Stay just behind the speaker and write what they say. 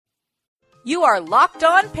You are Locked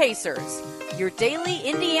On Pacers, your daily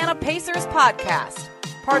Indiana Pacers podcast,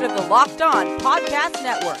 part of the Locked On Podcast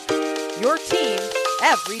Network, your team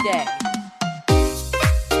every day.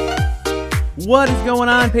 What is going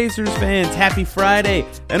on, Pacers fans? Happy Friday,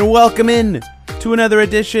 and welcome in to another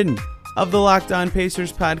edition of the Locked On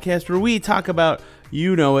Pacers podcast, where we talk about,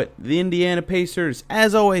 you know it, the Indiana Pacers.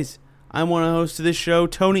 As always, I'm one of the hosts of this show,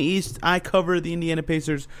 Tony East. I cover the Indiana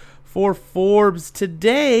Pacers for Forbes.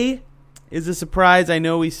 Today is a surprise. I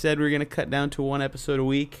know we said we were going to cut down to one episode a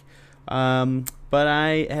week, but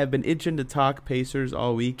I have been itching to talk Pacers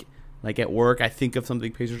all week. Like at work, I think of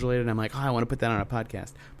something Pacers related, and I'm like, I want to put that on a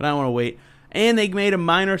podcast, but I don't want to wait. And they made a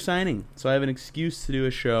minor signing, so I have an excuse to do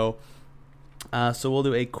a show. So we'll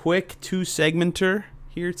do a quick two-segmenter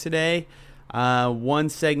here today. One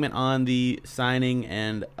segment on the signing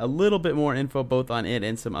and a little bit more info both on it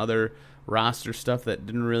and some other roster stuff that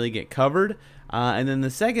didn't really get covered. And then the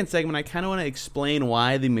second segment, I kind of want to explain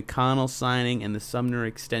why the McConnell signing and the Sumner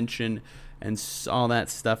extension and all that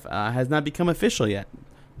stuff has not become official yet.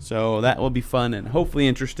 So that will be fun and hopefully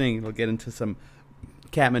interesting. We'll get into some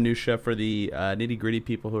cat minutia for the nitty-gritty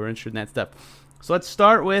people who are interested in that stuff. So let's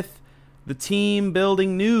start with the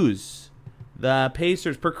team-building news. The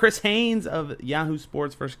Pacers, per Chris Haynes of Yahoo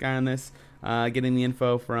Sports, first guy on this, getting the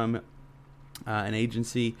info from an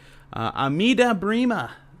agency. Amida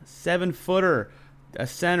Brima, 7-footer, a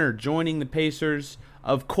center, joining the Pacers.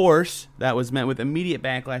 Of course, that was met with immediate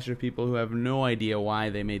backlash of people who have no idea why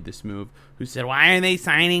they made this move, who said, why are they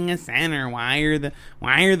signing a center? Why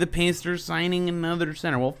are the Pacers signing another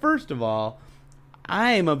center? Well, first of all,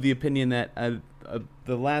 I am of the opinion that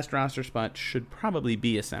the last roster spot should probably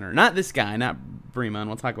be a center. Not this guy, not Brima, and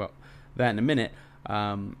we'll talk about that in a minute. But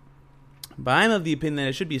I'm of the opinion that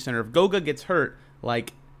it should be a center. If Goga gets hurt,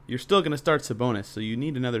 you're still going to start Sabonis, so you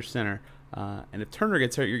need another center. And if Turner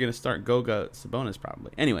gets hurt, you're going to start Goga, Sabonis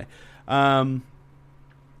probably. Anyway,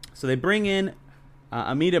 so they bring in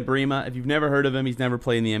Amida Brima. If you've never heard of him, he's never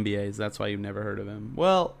played in the NBA. So that's why you've never heard of him.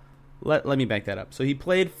 Well, let me back that up. So he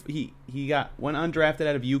played. He went undrafted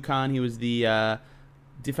out of UConn. He was the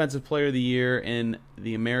Defensive Player of the Year in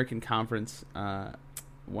the American Conference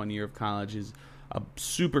 1 year of college. He's a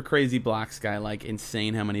super crazy blocks guy,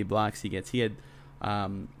 insane how many blocks he gets. He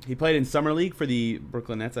played in Summer League for the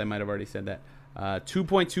Brooklyn Nets. I might have already said that.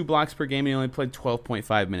 2.2 blocks per game, and he only played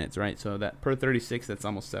 12.5 minutes, right? So that per 36, that's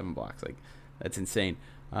almost 7 blocks. That's insane.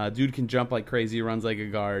 Dude can jump like crazy, runs like a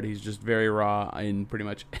guard. He's just very raw in pretty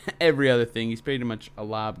much every other thing. He's pretty much a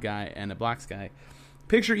lob guy and a blocks guy.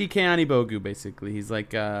 Picture Ike Anigbogu, basically. He's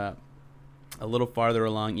a little farther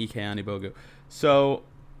along Ike Anigbogu. So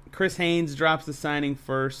Chris Haynes drops the signing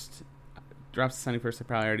first. I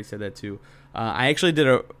probably already said that too. I actually did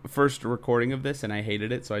a first recording of this, and I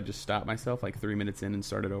hated it, so I just stopped myself 3 minutes in and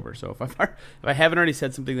started over. So if I haven't already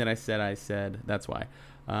said something that I said, that's why.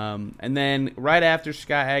 And then right after,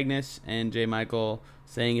 Scott Agnes and Jay Michael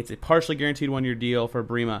saying it's a partially guaranteed 1-year deal for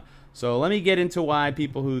Brima. So let me get into why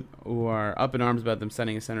people who are up in arms about them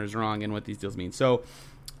signing a center is wrong and what these deals mean. So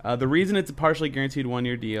the reason it's a partially guaranteed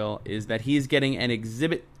 1-year deal is that he's getting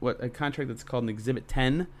a contract that's called an Exhibit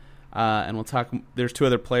 10. And we'll talk. There's 2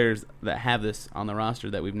 other players that have this on the roster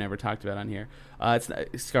that we've never talked about on here. It's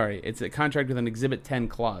a contract with an Exhibit 10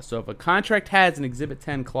 clause. So if a contract has an Exhibit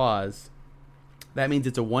 10 clause, that means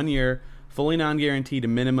it's a 1-year, fully non-guaranteed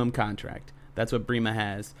minimum contract. That's what Brima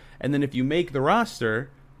has. And then if you make the roster,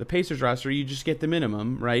 the Pacers roster, you just get the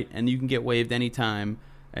minimum, right? And you can get waived anytime,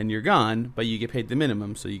 and you're gone, but you get paid the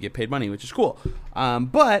minimum, so you get paid money, which is cool.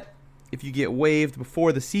 But if you get waived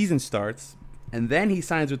before the season starts, and then he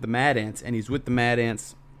signs with the Mad Ants, and he's with the Mad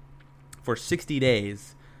Ants for 60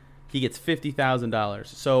 days, he gets $50,000.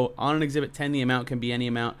 So on an Exhibit 10, the amount can be any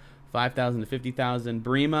amount, $5,000 to $50,000.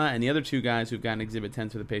 Brima and the other 2 guys who've gotten Exhibit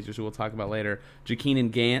 10 for the Pacers, who we'll talk about later,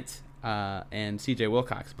 Jakeenan Gant and C.J.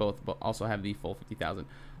 Wilcox, both also have the full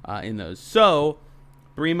 $50,000 in those. So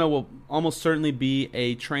Brima will almost certainly be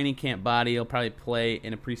a training camp body. He'll probably play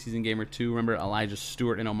in a preseason game or 2. Remember, Elijah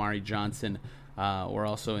Stewart and Omari Johnson were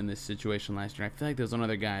also in this situation last year. I feel like there's one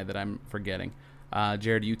other guy that I'm forgetting.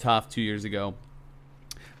 Jared Utoff 2 years ago.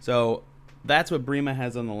 So that's what Brima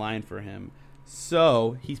has on the line for him.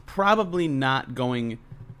 So he's probably not going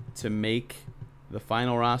to make the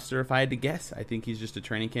final roster, if I had to guess. I think he's just a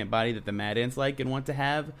training camp body that the Mad Ants like and want to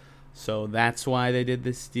have. So that's why they did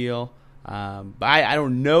this deal. But I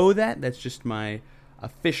don't know that. That's just my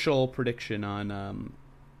official prediction on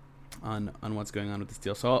what's going on with this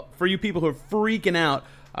deal. So for you people who are freaking out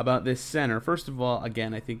about this center, first of all,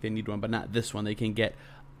 again, I think they need one, but not this one. They can get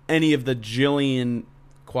any of the jillion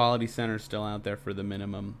quality centers still out there for the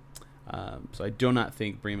minimum So I do not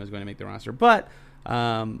think Brima is going to make the roster. But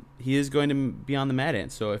he is going to be on the Mad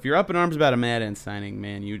Ants. So if you're up in arms about a Mad Ants signing,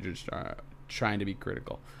 man, you just are trying to be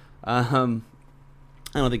critical. I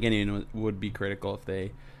don't think anyone would be critical if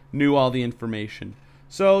they knew all the information.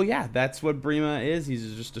 So, yeah, that's what Brima is.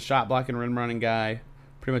 He's just a shot-blocking, rim-running guy.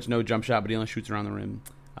 Pretty much no jump shot, but he only shoots around the rim.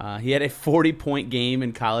 He had a 40-point game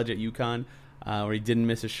in college at UConn where he didn't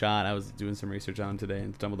miss a shot. I was doing some research on him today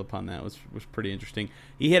and stumbled upon that. It was pretty interesting.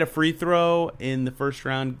 He hit a free throw in the first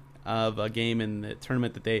round of a game in the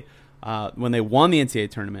tournament that they when they won the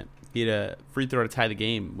NCAA tournament. He had a free throw to tie the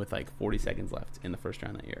game with like 40 seconds left in the first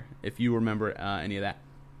round that year, if you remember any of that.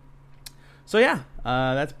 So, yeah,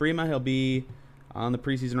 that's Brima. He'll be on the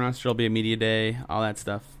preseason roster. It'll be a media day, all that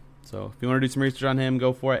stuff. So if you want to do some research on him,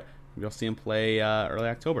 go for it. You'll see him play early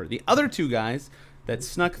October. The other two guys that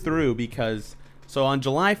snuck through so on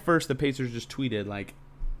July 1st, the Pacers just tweeted, like,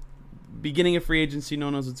 beginning of free agency, no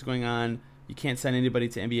one knows what's going on. You can't sign anybody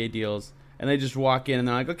to NBA deals. And they just walk in and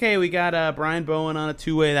they're like, okay, we got Brian Bowen on a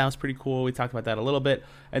two-way. That was pretty cool. We talked about that a little bit.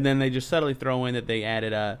 And then they just subtly throw in that they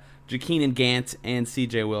added Jakeenan Gant and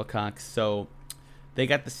C.J. Wilcox. So they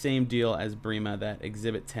got the same deal as Brima, that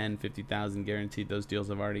Exhibit 10, $50,000 guaranteed. Those deals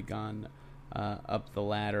have already gone up the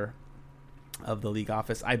ladder of the league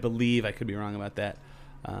office. I believe. I could be wrong about that.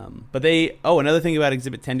 But another thing about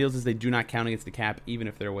Exhibit 10 deals is they do not count against the cap, even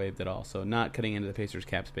if they're waived at all. So not cutting into the Pacers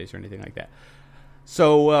cap space or anything like that.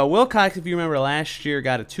 So Wilcox, if you remember, last year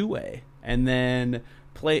got a two-way, and then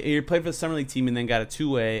he played for the Summer League team and then got a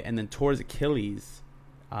two-way, and then tore his Achilles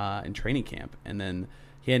in training camp. And then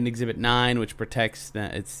he had an Exhibit 9, which protects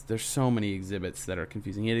there's so many exhibits that are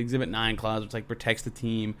confusing. He had Exhibit 9 clause, which protects the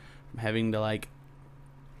team from having to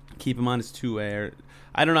keep him on his two-way. Or,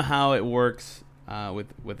 I don't know how it works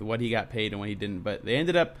with what he got paid and what he didn't, but they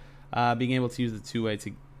ended up being able to use the two-way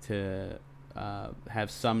to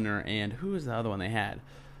have Sumner and who was the other one they had?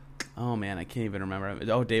 Oh man, I can't even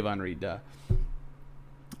remember. Davon Reed.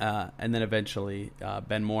 And then eventually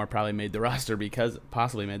Ben Moore probably made the roster because of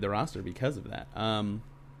that.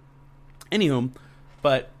 Anywho,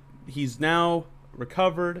 but he's now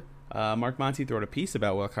recovered. Mark Monti wrote a piece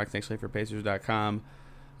about Wilcox actually for Pacers.com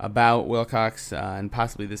about Wilcox and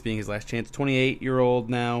possibly this being his last chance. 28-year-old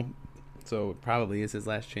now, so it probably is his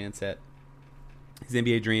last chance at his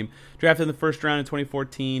NBA dream. Drafted in the first round in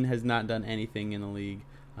 2014, has not done anything in the league.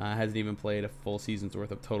 Hasn't even played a full season's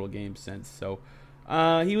worth of total games since. So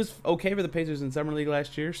he was okay for the Pacers in Summer League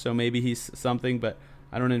last year, so maybe he's something, but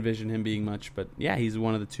I don't envision him being much. But, yeah, he's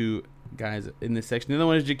one of the two guys in this section. The other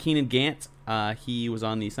one is Jakeenan Gant. He was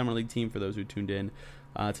on the Summer League team for those who tuned in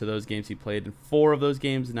to those games. He played in 4 of those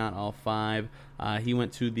games, not all 5. He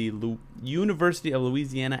went to the University of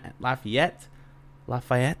Louisiana at Lafayette,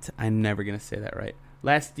 I'm never going to say that right.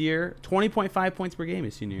 Last year, 20.5 points per game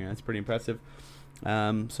his senior year. That's pretty impressive.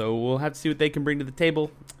 So we'll have to see what they can bring to the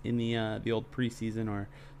table in the old preseason or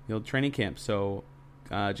the old training camp. So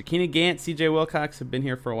Jakeenan Gant, C.J. Wilcox have been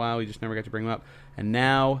here for a while. We just never got to bring them up. And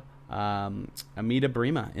now Amida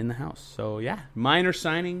Brima in the house. So, yeah, minor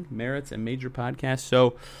signing, merits, and major podcast.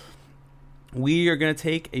 So we are going to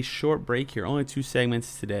take a short break here. Only 2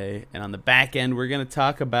 segments today. And on the back end, we're going to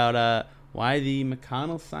talk about why the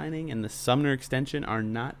McConnell signing and the Sumner extension are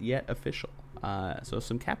not yet official. So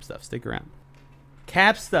some cap stuff. Stick around.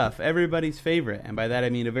 Cap stuff, everybody's favorite. And by that I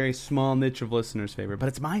mean a very small niche of listeners' favorite. But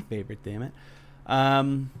it's my favorite, damn it.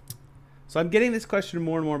 So I'm getting this question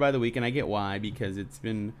more and more by the week, and I get why. Because it's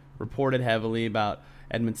been reported heavily about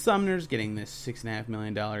Edmund Sumner's getting this $6.5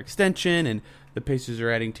 million extension. And the Pacers are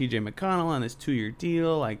adding T.J. McConnell on this 2-year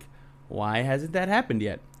deal. Like, why hasn't that happened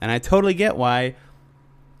yet? And I totally get why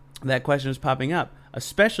that question is popping up,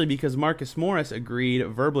 especially because Marcus Morris agreed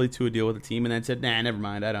verbally to a deal with the team and then said, nah, never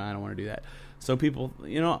mind, I don't want to do that. So people,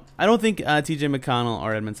 I don't think T.J. McConnell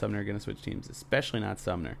or Edmund Sumner are going to switch teams, especially not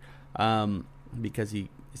Sumner, because he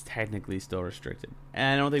is technically still restricted.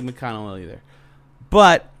 And I don't think McConnell will either.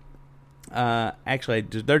 But, actually,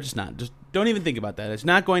 they're just not. Just don't even think about that. It's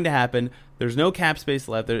not going to happen. There's no cap space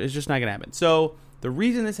left. It's just not going to happen. So the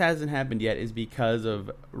reason this hasn't happened yet is because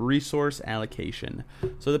of resource allocation.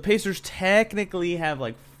 So the Pacers technically have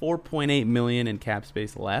like $4.8 million in cap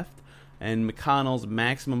space left, and McConnell's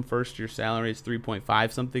maximum first-year salary is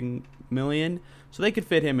 $3.5 something million. So they could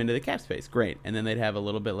fit him into the cap space. Great. And then they'd have a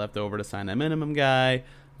little bit left over to sign a minimum guy,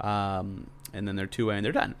 and then they're two-way and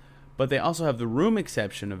they're done. But they also have the room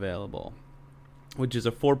exception available, which is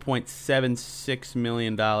a $4.76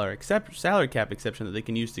 million salary cap exception that they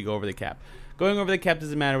can use to go over the cap. Going over the cap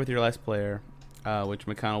doesn't matter with your last player, which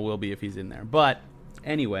McConnell will be if he's in there. But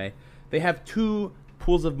anyway, they have 2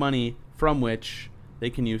 pools of money from which they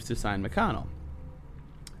can use to sign McConnell.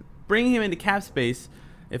 bringing him into cap space,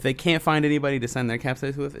 if they can't find anybody to sign their cap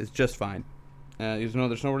space with, is just fine. There's no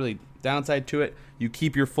really downside to it. You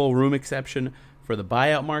keep your full room exception for the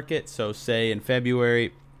buyout market. So say in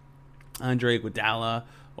February, Andre Iguodala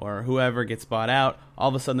or whoever gets bought out, all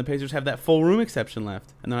of a sudden the Pacers have that full room exception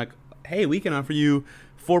left. And they're like, hey, we can offer you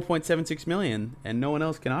 $4.76 million, and no one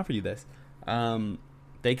else can offer you this.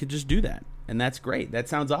 They could just do that, and that's great. That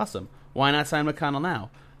sounds awesome. Why not sign McConnell now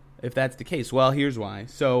if that's the case? Well, here's why.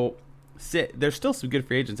 So there's still some good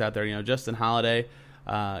free agents out there. Justin Holiday,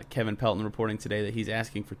 Kevin Pelton reporting today that he's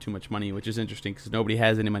asking for too much money, which is interesting because nobody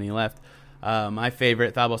has any money left. My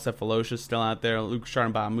favorite, Thabo Sefolosha, is still out there. Luke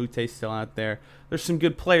Mbah-a-Moute is still out there. There's some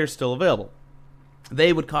good players still available.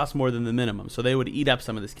 They would cost more than the minimum, so they would eat up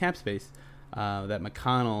some of this cap space that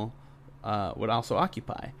McConnell would also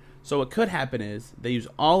occupy. So what could happen is they use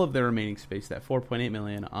all of their remaining space, that $4.8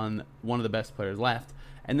 million, on one of the best players left,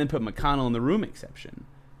 and then put McConnell in the room exception,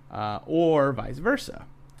 or vice versa.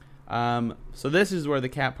 So this is where the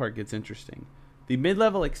cap part gets interesting. The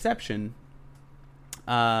mid-level exception.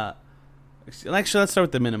 Actually, let's start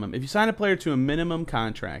with the minimum. If you sign a player to a minimum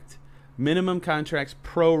contracts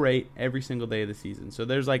prorate every single day of the season. So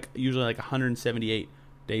there's usually 178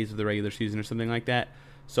 days of the regular season or something like that.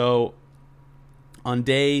 So on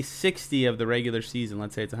day 60 of the regular season,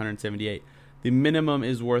 let's say it's 178, the minimum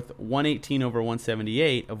is worth 118 over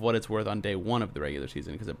 178 of what it's worth on day 1 of the regular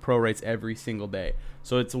season because it prorates every single day.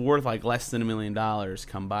 So it's worth less than $1 million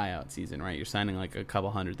come buyout season, right? You're signing a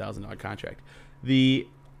couple $100,000 contract. The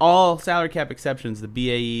all salary cap exceptions, the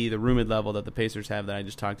BAE, the room mid-level that the Pacers have that I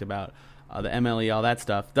just talked about, the MLE, all that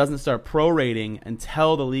stuff, doesn't start prorating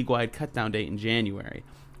until the league-wide cut-down date in January,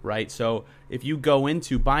 right? So if you go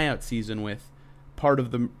into buyout season with part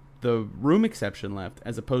of the room exception left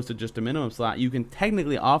as opposed to just a minimum slot, you can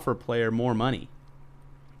technically offer a player more money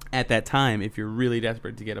at that time if you're really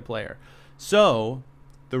desperate to get a player. So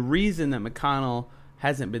the reason that McConnell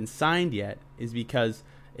hasn't been signed yet is because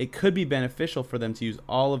it could be beneficial for them to use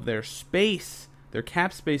all of their space, their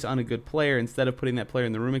cap space, on a good player instead of putting that player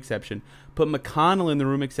in the room exception. Put McConnell in the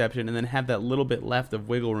room exception and then have that little bit left of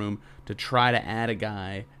wiggle room to try to add a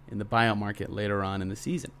guy in the buyout market later on in the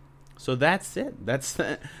season. So that's it. That's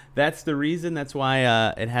the reason. That's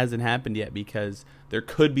why it hasn't happened yet, because there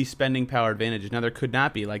could be spending power advantages. Now there could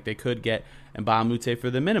not be. They could get Mbah-a-Moute for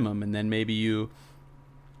the minimum, and then maybe you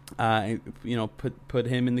put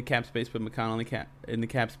him in the cap space, put McConnell in the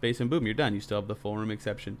cap space, and boom, you're done. You still have the full room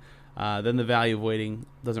exception. Then the value of waiting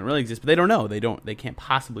doesn't really exist, but they don't know. They can't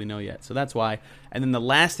possibly know yet. So that's why. And then the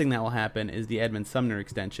last thing that will happen is the Edmund Sumner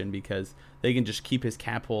extension, because they can just keep his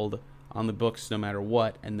cap hold on the books no matter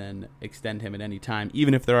what, and then extend him at any time,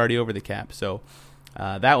 even if they're already over the cap. So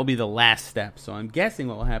that will be the last step. So I'm guessing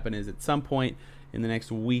what will happen is at some point in the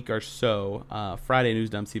next week or so, Friday news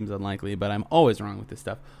dump seems unlikely, but I'm always wrong with this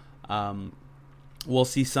stuff. We'll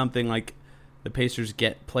see something like the Pacers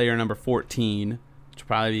get player number 14, which will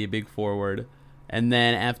probably be a big forward, and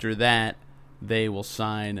then after that, they will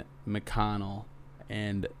sign McConnell,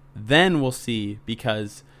 and then we'll see,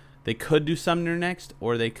 because they could do Sumner next,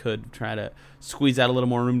 or they could try to squeeze out a little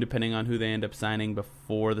more room depending on who they end up signing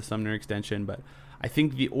before the Sumner extension. But I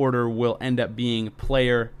think the order will end up being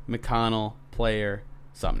player McConnell, player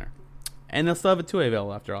Sumner. And they'll still have a two-way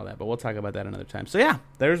available after all that, but we'll talk about that another time. So yeah,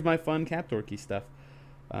 there's my fun cap dorky stuff,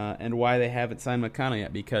 and why they haven't signed McConnell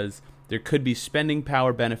yet, because there could be spending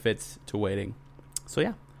power benefits to waiting. So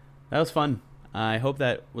yeah, that was fun. I hope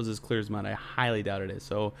that was as clear as mud. I highly doubt it is.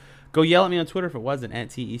 So go yell at me on Twitter if it wasn't, at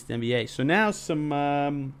TEastNBA. So now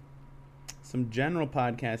some general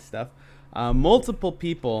podcast stuff. Multiple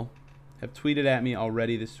people have tweeted at me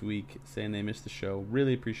already this week saying they missed the show.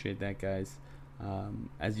 Really appreciate that, guys.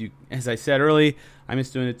 As I said early, I miss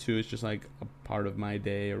doing it too. It's just like a part of my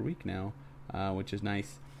day or week now, which is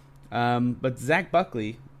nice. But Zach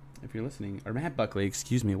Buckley, if you're listening, or Matt Buckley,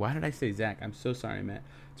 excuse me. Why did I say Zach? I'm so sorry, Matt.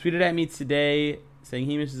 Tweeted at me today saying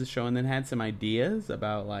he misses the show, and then had some ideas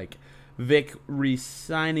about Vic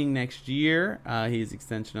re-signing next year. He's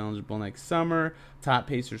extension eligible next summer. Top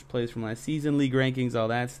Pacers plays from last season, league rankings, all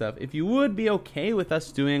that stuff. If you would be okay with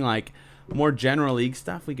us doing more general league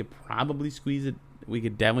stuff, we could probably squeeze it. We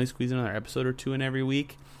could definitely squeeze another episode or two in every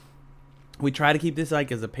week. We try to keep this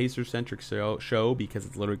as a Pacers-centric show because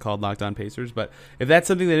it's literally called Locked On Pacers. But if that's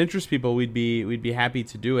something that interests people, we'd be happy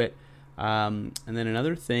to do it. And then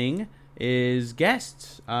another thing is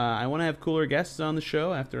guests. I want to have cooler guests on the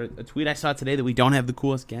show. After a tweet I saw today that we don't have the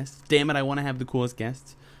coolest guests. Damn it, I want to have the coolest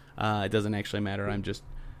guests. It doesn't actually matter.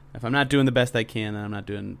 If I'm not doing the best I can, then I'm not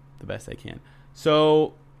doing the best I can.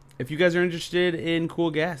 So if you guys are interested in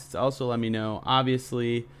cool guests, also let me know.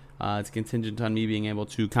 Obviously, It's contingent on me being able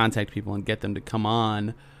to contact people and get them to come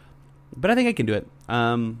on. But I think I can do it.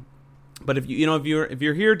 But if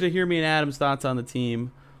you're here to hear me and Adam's thoughts on the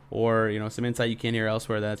team, or some insight you can't hear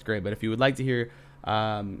elsewhere, that's great. But if you would like to hear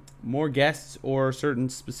more guests or certain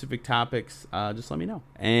specific topics, just let me know,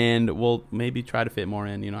 and we'll maybe try to fit more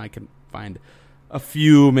in. I can find a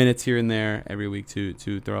few minutes here and there every week to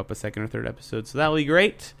throw up a second or third episode, so that will be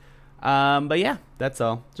great. But yeah, that's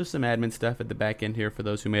all. Just some admin stuff at the back end here for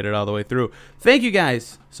those who made it all the way through. Thank you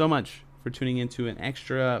guys so much for tuning into an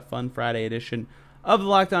extra fun Friday edition of the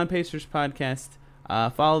Locked On Pacers podcast.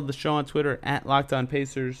 Follow the show on Twitter at Locked On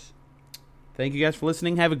Pacers. Thank you guys for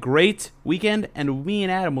listening. Have a great weekend, and me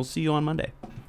and Adam will see you on Monday.